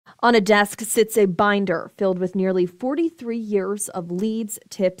On a desk sits a binder filled with nearly 43 years of leads,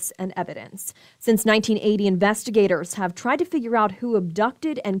 tips, and evidence. Since 1980, investigators have tried to figure out who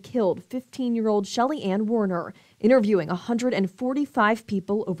abducted and killed 15-year-old Shelley Ann Werner, interviewing 145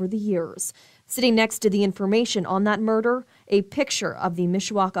 people over the years. Sitting next to the information on that murder, a picture of the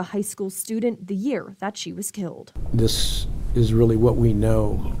Mishawaka high school student the year that she was killed. This is really what we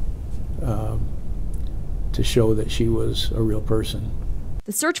know to show that she was a real person.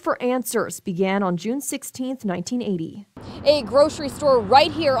 The search for answers began on June 16, 1980. A grocery store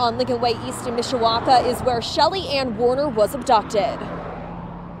right here on Lincoln Way East in Mishawaka is where Shelley Ann Werner was abducted.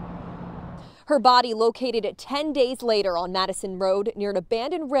 Her body located 10 days later on Madison Road near an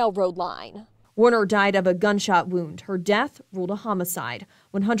abandoned railroad line. Werner died of a gunshot wound. Her death ruled a homicide.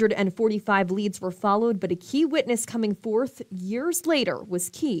 145 leads were followed, but a key witness coming forth years later was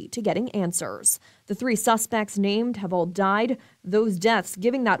key to getting answers. The 3 suspects named have all died, those deaths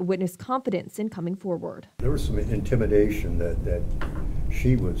giving that witness confidence in coming forward. There was some intimidation that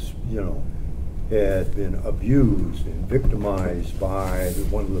she was, had been abused and victimized by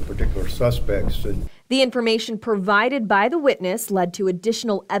one of the particular suspects. The information provided by the witness led to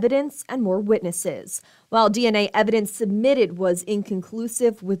additional evidence and more witnesses. While DNA evidence submitted was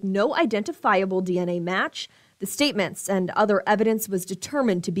inconclusive with no identifiable DNA match, the statements and other evidence was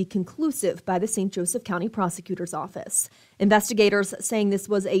determined to be conclusive by the St. Joseph County Prosecutor's Office. Investigators saying this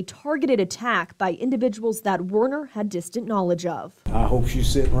was a targeted attack by individuals that Werner had distant knowledge of. I hope she's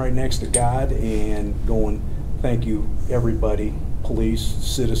sitting right next to God and going, thank you, everybody, police,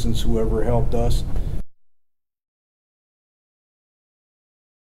 citizens, whoever helped us.